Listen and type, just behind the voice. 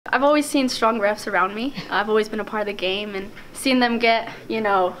I've always seen strong refs around me. I've always been a part of the game and seen them get,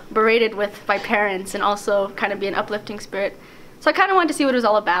 berated with by parents and also kind of be an uplifting spirit. So I kind of wanted to see what it was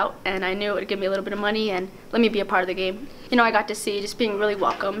all about, and I knew it would give me a little bit of money and let me be a part of the game. I got to see just being really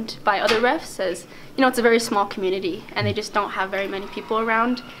welcomed by other refs as, it's a very small community and they just don't have very many people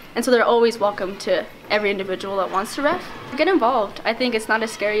around. And so they're always welcome to every individual that wants to ref. Get involved. I think it's not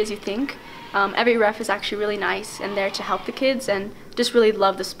as scary as you think. Every ref is actually really nice and there to help the kids and just really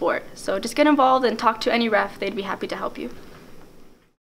love the sport. So just get involved and talk to any ref. They'd be happy to help you.